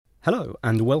Hello,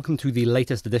 and welcome to the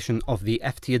latest edition of the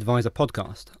FT Advisor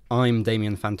podcast. I'm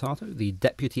Damien Fantato, the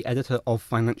Deputy Editor of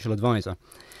Financial Advisor.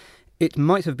 It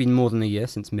might have been more than a year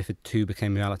since MiFID II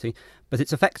became reality, but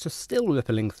its effects are still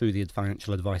rippling through the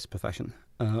financial advice profession.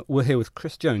 We're here with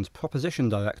Chris Jones, Proposition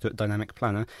Director at Dynamic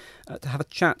Planner, to have a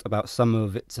chat about some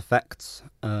of its effects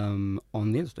on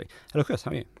the industry. Hello, Chris, how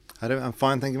are you? Hello, I'm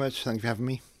fine, thank you very much. Thank you for having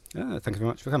me. Thank you very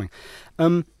much for coming.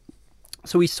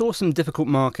 So we saw some difficult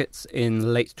markets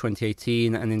in late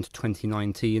 2018 and into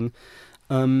 2019.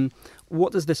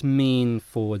 What does this mean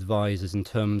for advisors in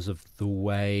terms of the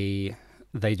way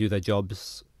they do their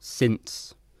jobs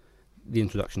since the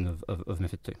introduction of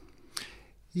MiFID II?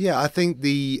 Yeah, I think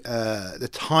the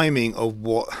timing of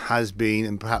what has been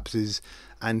and perhaps is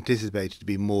anticipated to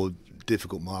be more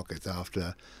difficult markets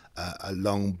after a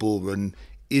long bull run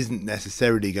isn't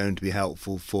necessarily going to be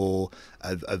helpful for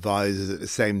advisors at the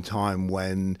same time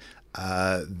when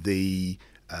the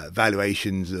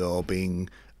valuations are being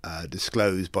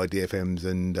disclosed by DFMs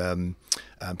and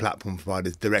platform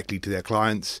providers directly to their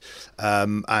clients,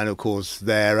 and of course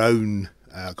their own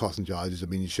costs and charges have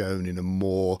been shown in a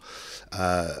more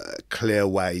clear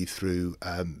way through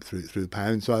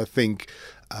pounds. So I think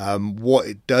what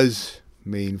it does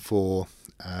mean for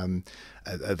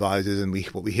advisors, and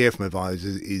what we hear from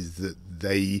advisors is that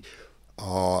they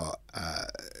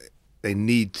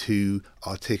need to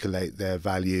articulate their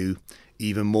value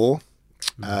even more.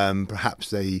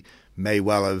 Perhaps they may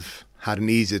well have had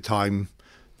an easier time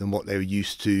than what they were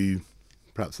used to.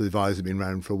 Perhaps the advisors have been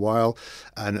around for a while,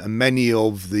 and many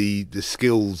of the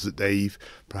skills that they've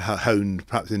honed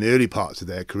perhaps in the early parts of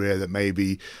their career that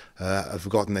maybe have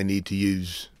forgotten they need to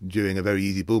use during a very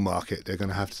easy bull market, they're going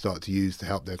to have to start to use to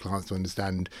help their clients to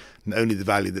understand not only the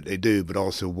value that they do, but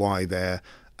also why their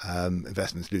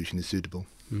investment solution is suitable.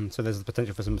 So there's the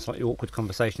potential for some slightly awkward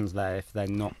conversations there if they're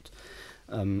not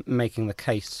making the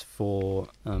case for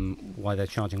why they're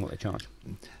charging what they charge.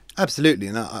 Absolutely,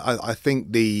 and I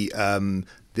think the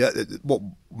what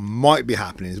might be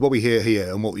happening is what we hear here,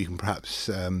 and what we can perhaps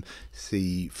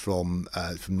see from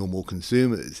normal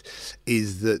consumers,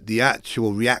 is that the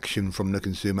actual reaction from the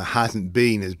consumer hasn't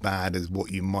been as bad as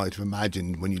what you might have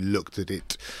imagined when you looked at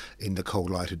it in the cold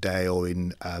light of day or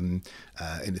in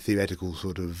the theoretical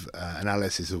sort of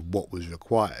analysis of what was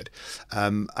required.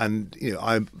 And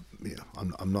I'm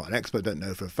not an expert, don't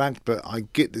know for a fact, but I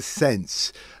get the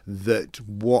sense that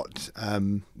what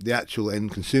the actual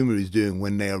end consumer is doing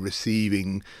when they are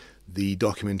receiving the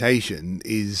documentation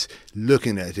is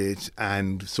looking at it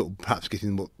and sort of perhaps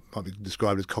getting what might be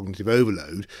described as cognitive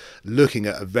overload, looking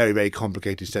at a very, very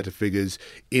complicated set of figures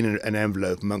in an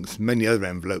envelope amongst many other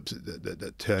envelopes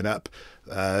that turn up.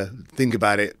 Think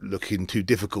about it looking too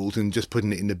difficult and just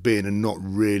putting it in the bin and not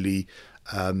really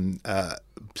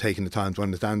taking the time to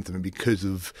understand them, and because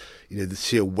of the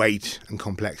sheer weight and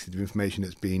complexity of information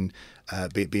that's being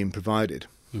provided.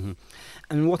 Mm-hmm.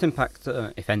 And what impact,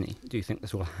 if any, do you think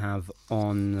this will have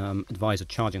on advisor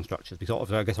charging structures? Because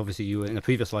I guess obviously you were, in a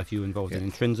previous life, you were involved in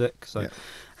Intrinsic. So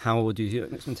how do you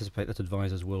anticipate that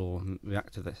advisors will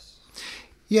react to this?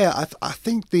 Yeah, I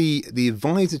think the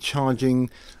advisor charging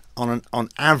on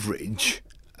average,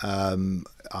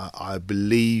 I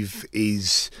believe,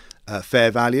 is fair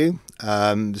value.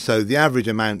 So the average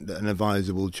amount that an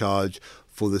advisor will charge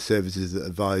for the services that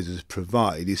advisors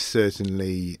provide is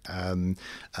certainly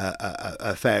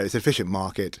a fair, it's an efficient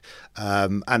market.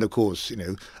 And of course,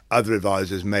 other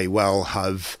advisors may well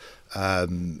have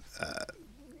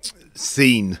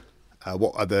seen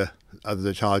what others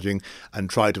are charging and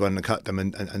tried to undercut them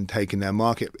and taken their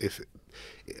market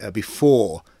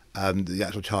before the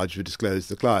actual charge were disclosed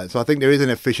to the client. So I think there is an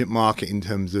efficient market in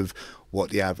terms of what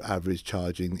the average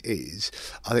charging is.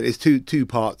 I think there's two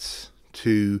parts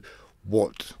to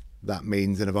what that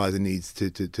means an advisor needs to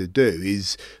do.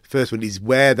 Is first one is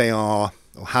where they are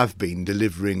or have been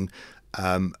delivering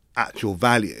actual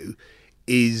value,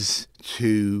 is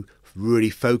to really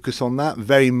focus on that.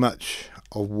 Very much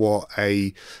of what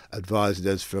a advisor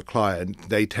does for a client,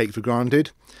 they take for granted.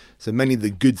 So many of the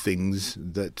good things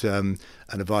that an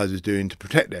advisor is doing to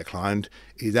protect their client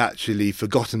is actually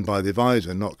forgotten by the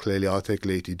advisor, not clearly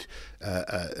articulated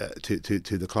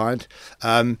to the client.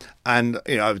 And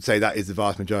I would say that is the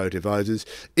vast majority of advisors.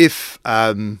 If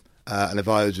an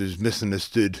advisor is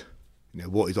misunderstood,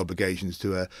 what his obligations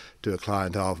to a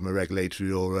client are from a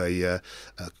regulatory or a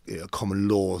common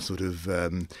law sort of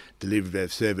delivery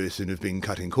of service, and have been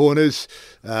cutting corners,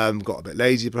 got a bit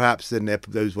lazy perhaps, then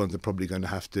those ones are probably going to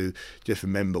have to just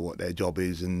remember what their job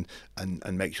is and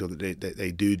make sure that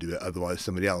they do it. Otherwise,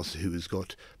 somebody else who has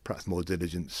got perhaps more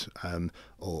diligence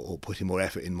or putting more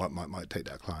effort in might take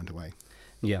that client away.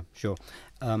 Yeah, sure.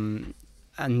 And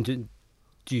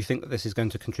do you think that this is going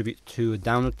to contribute to a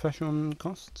downward pressure on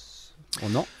costs, or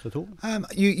not at all?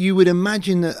 You would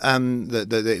imagine that,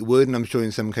 that it would, and I'm sure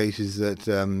in some cases that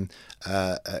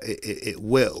it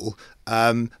will.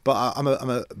 But I'm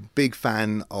a big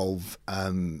fan of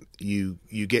you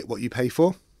get what you pay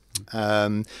for.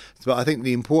 But I think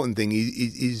the important thing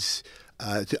is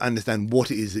to understand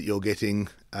what it is that you're getting,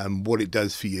 what it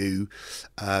does for you,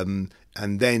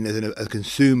 and then as a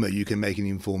consumer, you can make an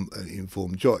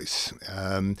informed choice.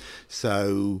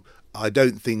 So I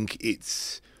don't think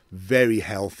it's very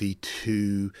healthy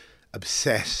to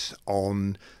obsess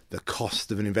on the cost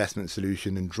of an investment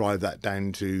solution and drive that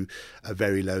down to a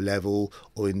very low level,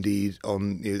 or indeed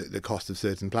on the cost of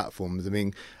certain platforms. I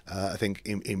mean, I think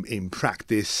in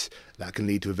practice that can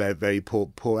lead to a very, very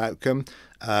poor outcome.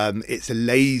 It's a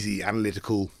lazy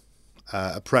analytical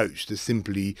approach to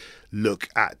simply look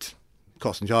at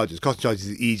cost and charges. Cost and charges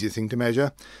is the easiest thing to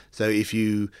measure. So if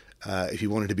you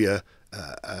wanted to be an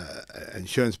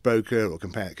insurance broker or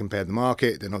compare the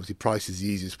market, then obviously price is the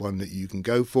easiest one that you can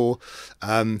go for.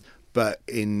 But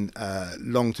in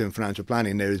long-term financial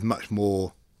planning, there is much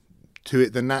more to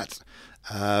it than that.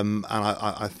 And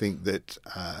I think that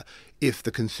if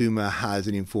the consumer has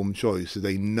an informed choice, so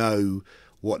they know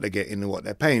what they're getting and what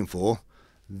they're paying for,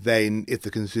 then if the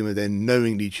consumer then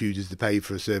knowingly chooses to pay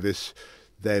for a service,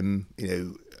 then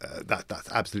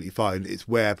that's absolutely fine. It's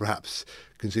where perhaps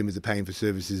consumers are paying for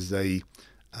services they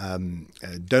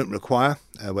don't require,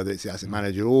 whether it's the asset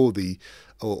manager or the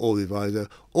advisor,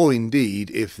 or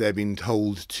indeed if they've been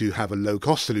told to have a low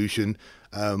cost solution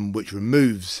which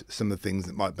removes some of the things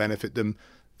that might benefit them.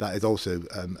 That is also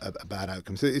a bad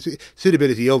outcome. So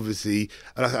suitability, obviously,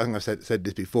 and I think I've said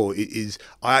this before,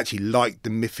 I actually like the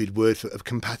MiFID word of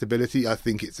compatibility. I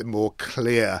think it's a more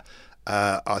clear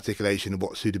articulation of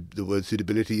what the word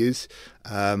suitability is,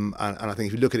 and I think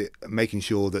if you look at it, making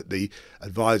sure that the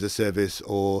advisor service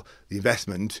or the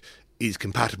investment is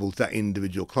compatible to that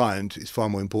individual client is far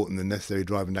more important than necessarily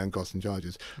driving down costs and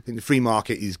charges. I think the free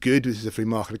market is good. This is a free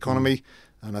market economy,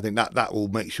 and I think that will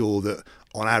make sure that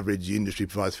on average the industry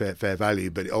provides fair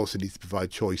value, but it also needs to provide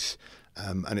choice,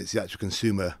 and it's the actual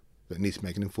consumer that needs to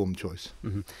make an informed choice.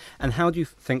 Mm-hmm. And how do you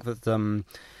think that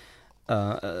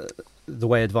the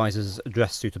way advisors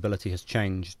address suitability has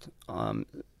changed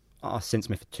since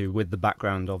MiFID II, with the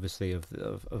background, obviously,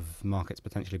 of markets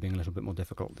potentially being a little bit more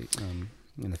difficult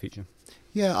in the future?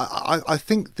 Yeah, I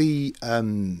think the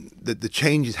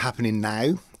change is happening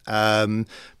now,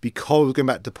 because going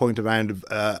back to the point around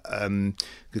the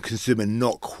consumer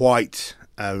not quite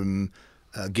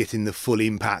getting the full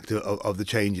impact of the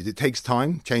changes. It takes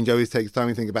time. Change always takes time.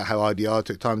 You think about how IDR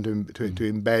took time to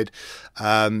embed.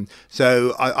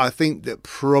 So I think that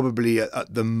probably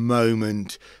at the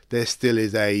moment there still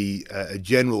is a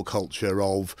general culture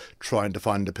of trying to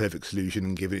find a perfect solution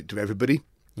and give it to everybody.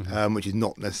 Mm-hmm. Which is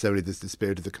not necessarily the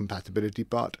spirit of the compatibility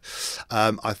part.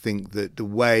 I think that the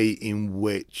way in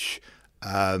which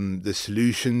the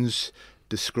solutions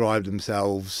describe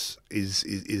themselves is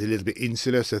a little bit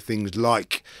insular. So things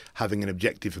like having an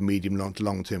objective for medium to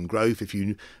long-term growth. If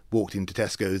you walked into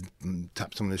Tesco and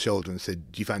tapped someone on the shoulder and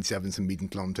said, do you fancy having some medium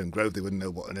to long-term growth? They wouldn't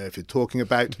know what on earth you're talking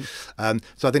about.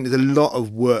 So I think there's a lot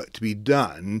of work to be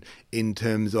done in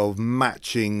terms of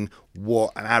matching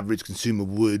what an average consumer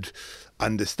would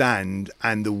understand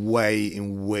and the way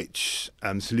in which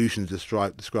solutions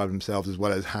describe themselves, as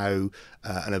well as how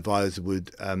an advisor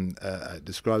would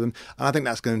describe them. And I think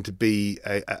that's going to be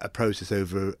a process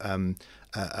over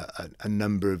a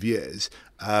number of years.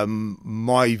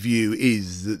 My view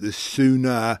is that the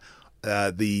sooner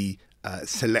the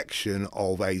selection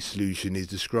of a solution is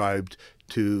described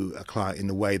to a client in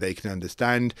the way they can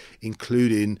understand,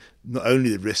 including not only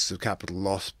the risks of capital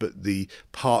loss, but the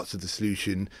parts of the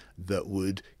solution that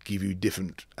would give you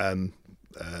different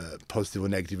positive or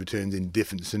negative returns in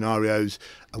different scenarios,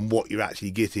 and what you're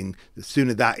actually getting. The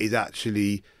sooner that is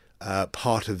actually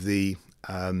part of the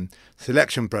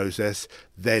selection process,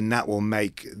 then that will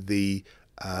make the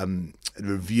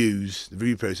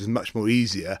review process much more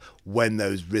easier when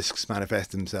those risks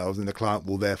manifest themselves, and the client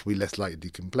will therefore be less likely to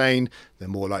complain. They're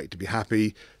more likely to be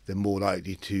happy. They're more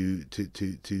likely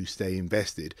to stay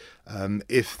invested.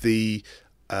 If the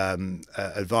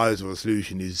advisor or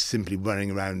solution is simply running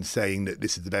around saying that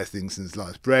this is the best thing since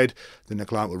sliced bread, then the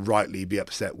client will rightly be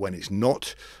upset when it's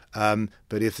not.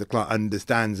 But if the client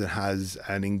understands and has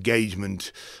an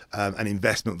engagement, an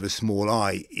investment with a small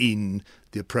I in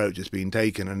the approach that's being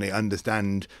taken, and they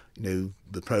understand, the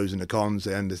pros and the cons,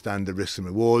 they understand the risks and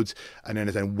rewards, and they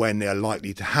understand when they are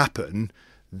likely to happen,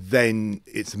 then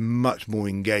it's a much more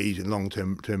engaged and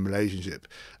long-term relationship.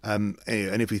 And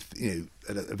if we,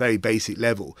 at a very basic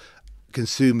level,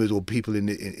 consumers or people in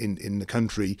the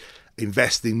country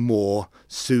investing more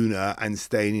sooner and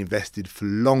staying invested for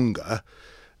longer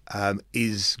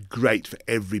is great for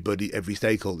everybody, every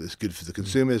stakeholder. It's good for the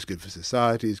consumer, it's good for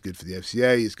society, it's good for the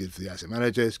FCA, it's good for the asset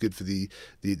manager, it's good for the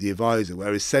advisor.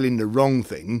 Whereas selling the wrong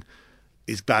thing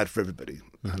is bad for everybody,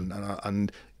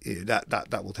 and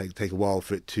that will take a while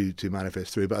for it to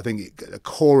manifest through. But I think at the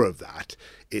core of that,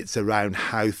 it's around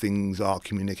how things are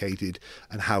communicated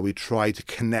and how we try to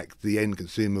connect the end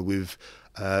consumer with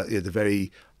the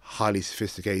very highly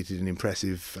sophisticated and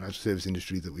impressive financial service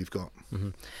industry that we've got. Mm-hmm.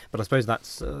 But I suppose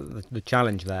that's the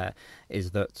challenge there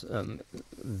is that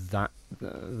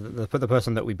the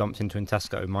person that we bumped into in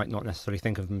Tesco might not necessarily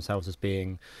think of themselves as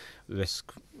being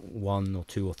risk 1 or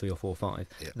 2 or 3 or 4 or 5.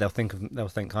 Yeah. They'll think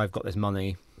I've got this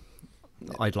money.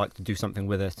 Yeah. I'd like to do something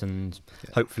with it and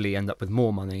hopefully end up with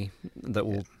more money that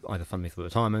will either fund me for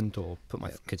retirement or put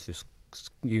my kids through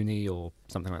uni or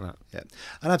something like that. Yeah,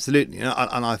 and absolutely, and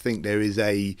I think there is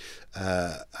a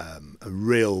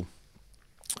real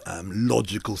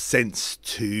logical sense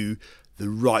to the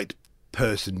right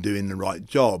person doing the right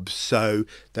job. So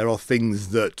there are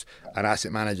things that an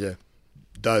asset manager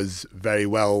does very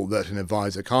well that an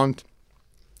advisor can't.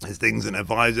 There's things an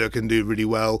advisor can do really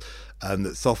well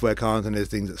that software can't, and there's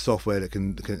things that software that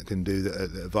can do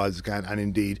that advisors can, and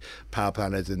indeed power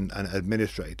planners and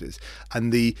administrators.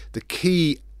 And the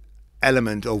key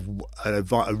element of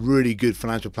a really good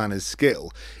financial planner's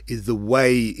skill is the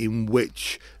way in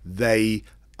which they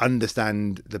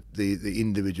understand the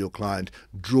individual client,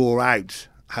 draw out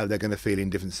how they're going to feel in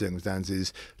different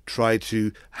circumstances, try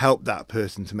to help that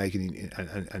person to make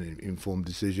an informed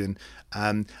decision,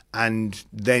 and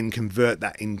then convert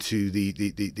that into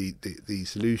the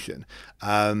solution.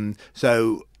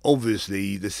 So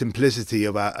obviously, the simplicity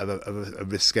of a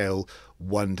risk scale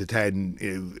 1 to 10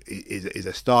 is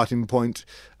a starting point.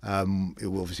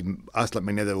 Obviously, us, like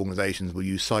many other organisations, will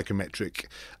use psychometric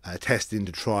testing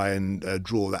to try and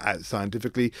draw that out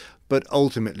scientifically. But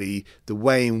ultimately, the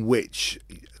way in which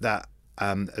that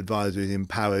advisor is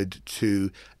empowered to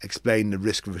explain the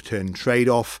risk of return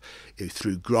trade-off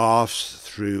through graphs,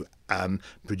 through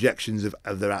projections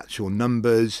of their actual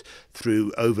numbers,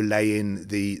 through overlaying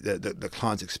the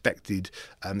client's expected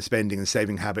spending and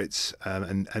saving habits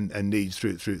and needs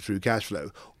through cash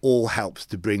flow, all helps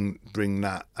to bring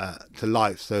that to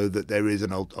life, so that there is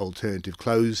an alternative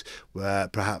close where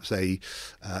perhaps a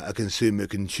consumer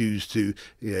can choose to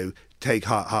take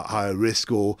higher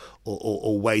risk or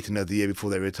wait another year before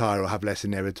they retire, or have less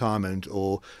in their retirement,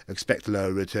 or expect a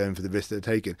lower return for the risk they're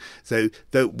taking. So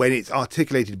when it's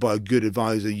articulated by a good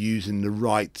advisor using the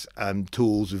right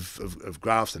tools of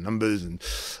graphs and numbers and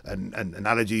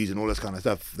analogies and all this kind of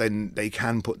stuff, then they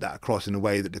can put that across in a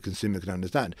way that the consumer can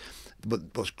understand. But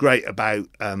what's great about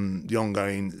the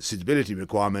ongoing suitability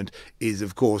requirement is,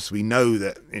 of course, we know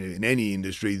that in any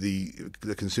industry, the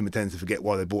consumer tends to forget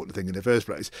why they bought the thing in the first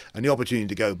place. And the opportunity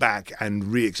to go back and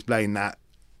re-explain that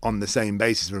on the same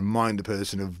basis, remind the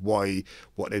person of why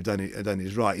what they've done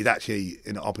is right, is actually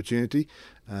an opportunity.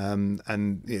 I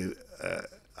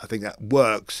think that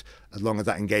works as long as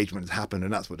that engagement has happened,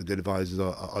 and that's what the good advisors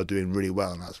are doing really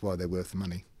well, and that's why they're worth the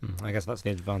money. I guess that's the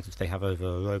advantage they have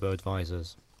over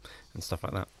robo-advisors and stuff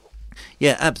like that.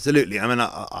 Yeah, absolutely. I mean,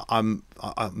 I'm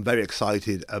very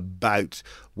excited about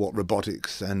what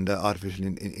robotics and artificial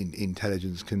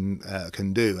intelligence can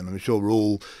do, and I'm sure we're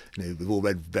all, we've all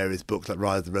read various books like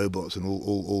Rise of the Robots and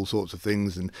all sorts of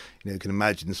things, and can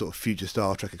imagine sort of future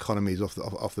Star Trek economies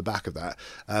off the back of that.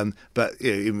 But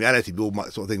in reality, we all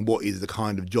might sort of think, what is the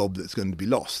kind of job that's going to be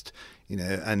lost? You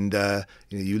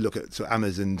look at sort of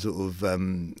Amazon sort of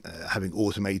having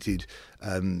automated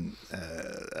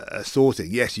sorting.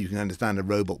 Yes, you can understand a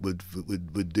robot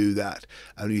would do that,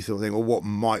 and you sort of think, well, what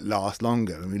might last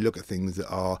longer? And we look at things that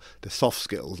are the soft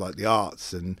skills, like the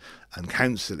arts and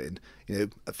counselling. A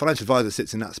financial advisor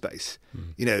sits in that space.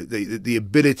 The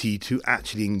ability to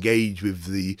actually engage with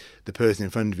the person in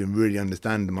front of you and really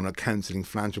understand them on a counselling,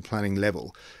 financial planning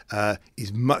level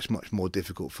is much more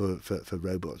difficult for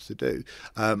robots to do.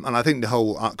 And I think the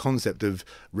whole concept of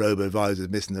robo-advisors is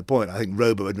missing the point. I think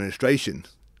robo-administration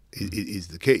is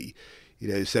the key.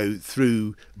 So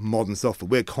through modern software,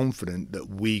 we're confident that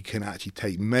we can actually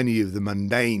take many of the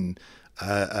mundane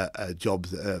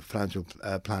jobs that a financial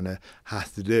planner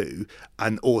has to do,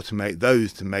 and automate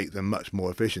those to make them much more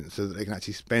efficient, so that they can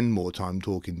actually spend more time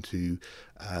talking to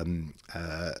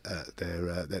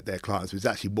their clients, which is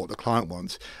actually what the client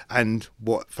wants, and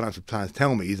what financial planners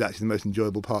tell me is actually the most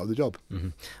enjoyable part of the job. Mm-hmm.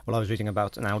 Well, I was reading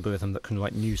about an algorithm that can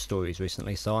write news stories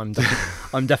recently, so I'm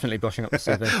definitely brushing up the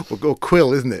survey. Or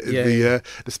Quill, isn't it? Yeah,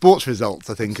 the sports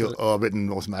results, I think, are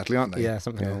written automatically, aren't they? Yeah,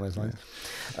 something along those lines.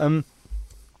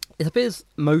 It appears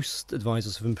most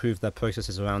advisors have improved their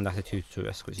processes around attitude to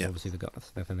risk, which is obviously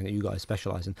the thing that you guys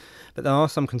specialise in. But there are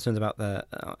some concerns out there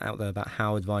about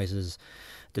how advisors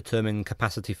determine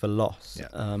capacity for loss. Yeah.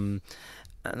 And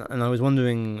I was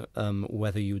wondering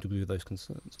whether you would agree with those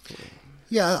concerns.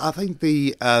 Yeah, I think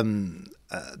the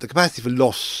capacity for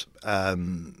loss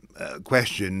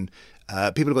question,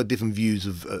 people have got different views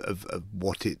of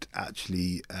what it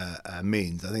actually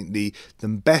means. I think the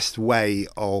best way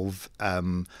of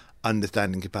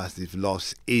understanding capacity for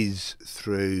loss is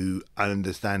through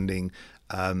understanding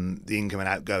the income and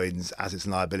outgoings, assets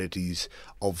and liabilities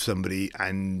of somebody,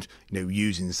 and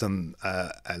using some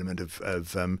element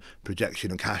of projection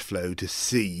and cash flow to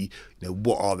see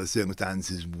what are the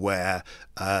circumstances where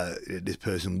this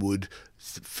person would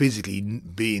physically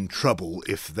be in trouble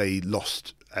if they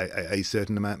lost a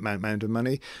certain amount of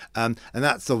money, and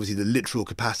that's obviously the literal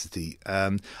capacity.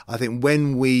 I think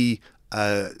when we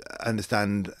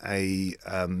understand a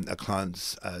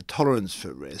client's tolerance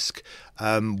for risk,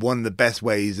 one of the best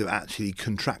ways of actually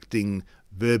contracting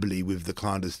verbally with the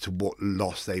client as to what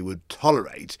loss they would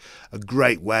tolerate, a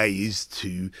great way is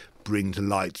to bring to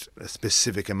light a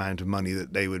specific amount of money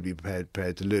that they would be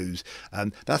prepared to lose.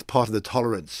 That's part of the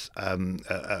tolerance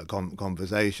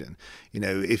conversation.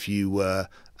 If you were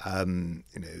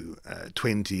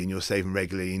 20 and you're saving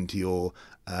regularly into your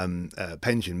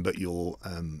pension, but you're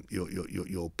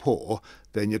poor,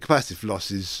 then your capacity for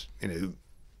loss is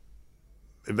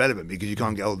irrelevant, because you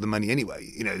can't get hold of the money anyway.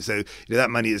 So that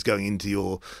money is going into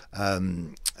your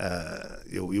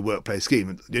workplace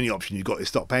scheme. The only option you've got is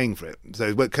stop paying for it. So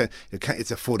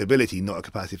it's affordability, not a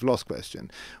capacity for loss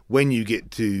question. When you get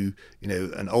to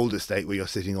an older state where you're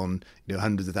sitting on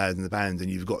hundreds of thousands of pounds,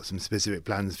 and you've got some specific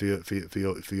plans for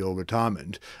your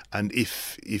retirement, and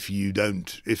if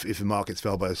the markets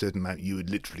fell by a certain amount, you would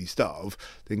literally starve,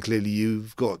 then clearly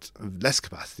you've got less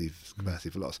capacity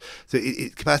for loss. So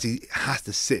capacity has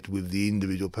to sit with the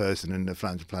individual person and the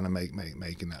financial planner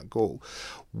making that call.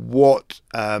 What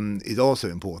is also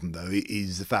important, though,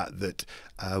 is the fact that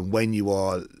when you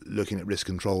are looking at risk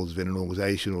controls within an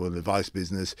organisation or an advice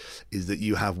business, is that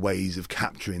you have ways of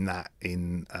capturing that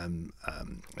in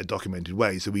a documented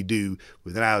way. So we do,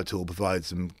 within our tool, provide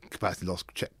some capacity loss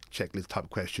checklist type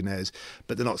questionnaires,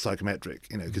 but they're not psychometric,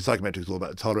 because psychometric is all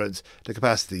about the tolerance. The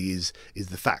capacity is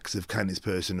the facts of, can this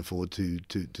person afford to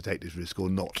take this risk or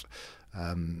not?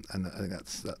 And I think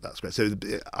that's great. So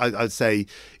I'd say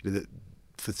that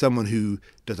for someone who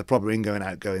does a proper ingoing and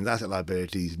outgoing asset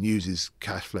liabilities and uses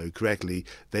cash flow correctly,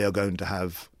 they are going to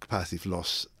have capacity for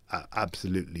loss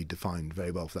absolutely defined very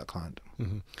well for that client.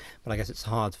 Mm-hmm. But I guess it's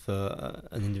hard for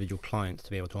an individual client to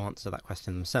be able to answer that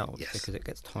question themselves, because it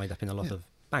gets tied up in a lot of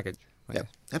baggage. Yeah,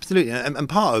 absolutely. And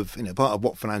part of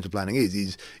what financial planning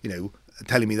is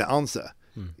telling me that answer.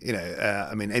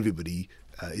 Everybody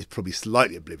is probably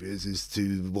slightly oblivious as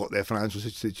to what their financial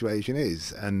situation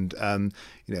is, and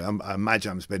I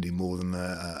imagine I'm spending more than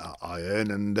I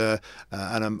earn, and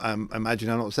I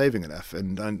imagine I'm not saving enough,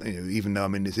 and even though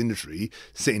I'm in this industry,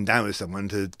 sitting down with someone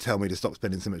to tell me to stop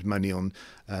spending so much money on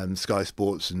Sky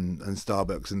Sports and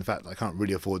Starbucks, and the fact that I can't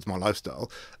really afford my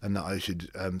lifestyle, and that I should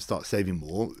start saving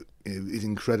more, is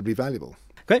incredibly valuable.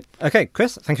 Great. Okay,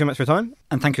 Chris, thank you very much for your time.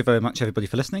 And thank you very much, everybody,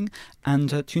 for listening, and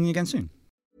tune in again soon.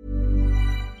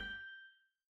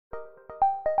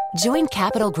 Join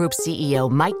Capital Group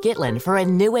CEO Mike Gitlin for a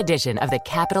new edition of the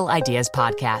Capital Ideas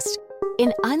Podcast.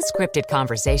 In unscripted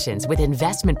conversations with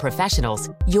investment professionals,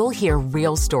 you'll hear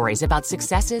real stories about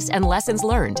successes and lessons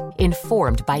learned,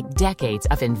 informed by decades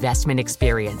of investment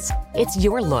experience. It's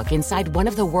your look inside one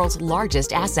of the world's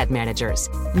largest asset managers.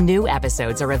 New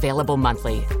episodes are available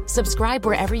monthly. Subscribe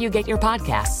wherever you get your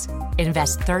podcasts.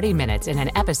 Invest 30 minutes in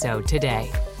an episode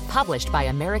today. Published by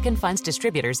American Funds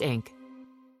Distributors, Inc.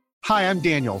 Hi, I'm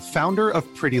Daniel, founder of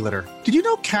Pretty Litter. Did you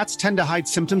know cats tend to hide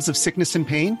symptoms of sickness and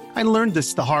pain? I learned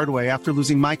this the hard way after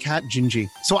losing my cat, Gingy.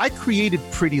 So I created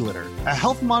Pretty Litter, a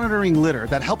health monitoring litter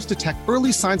that helps detect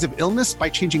early signs of illness by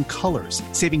changing colors,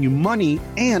 saving you money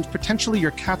and potentially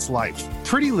your cat's life.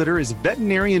 Pretty Litter is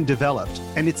veterinarian developed,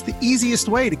 and it's the easiest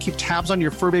way to keep tabs on your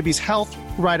fur baby's health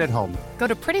right at home. Go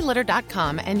to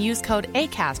prettylitter.com and use code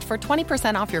ACAST for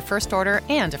 20% off your first order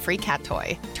and a free cat toy.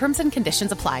 Terms and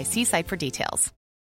conditions apply. See site for details.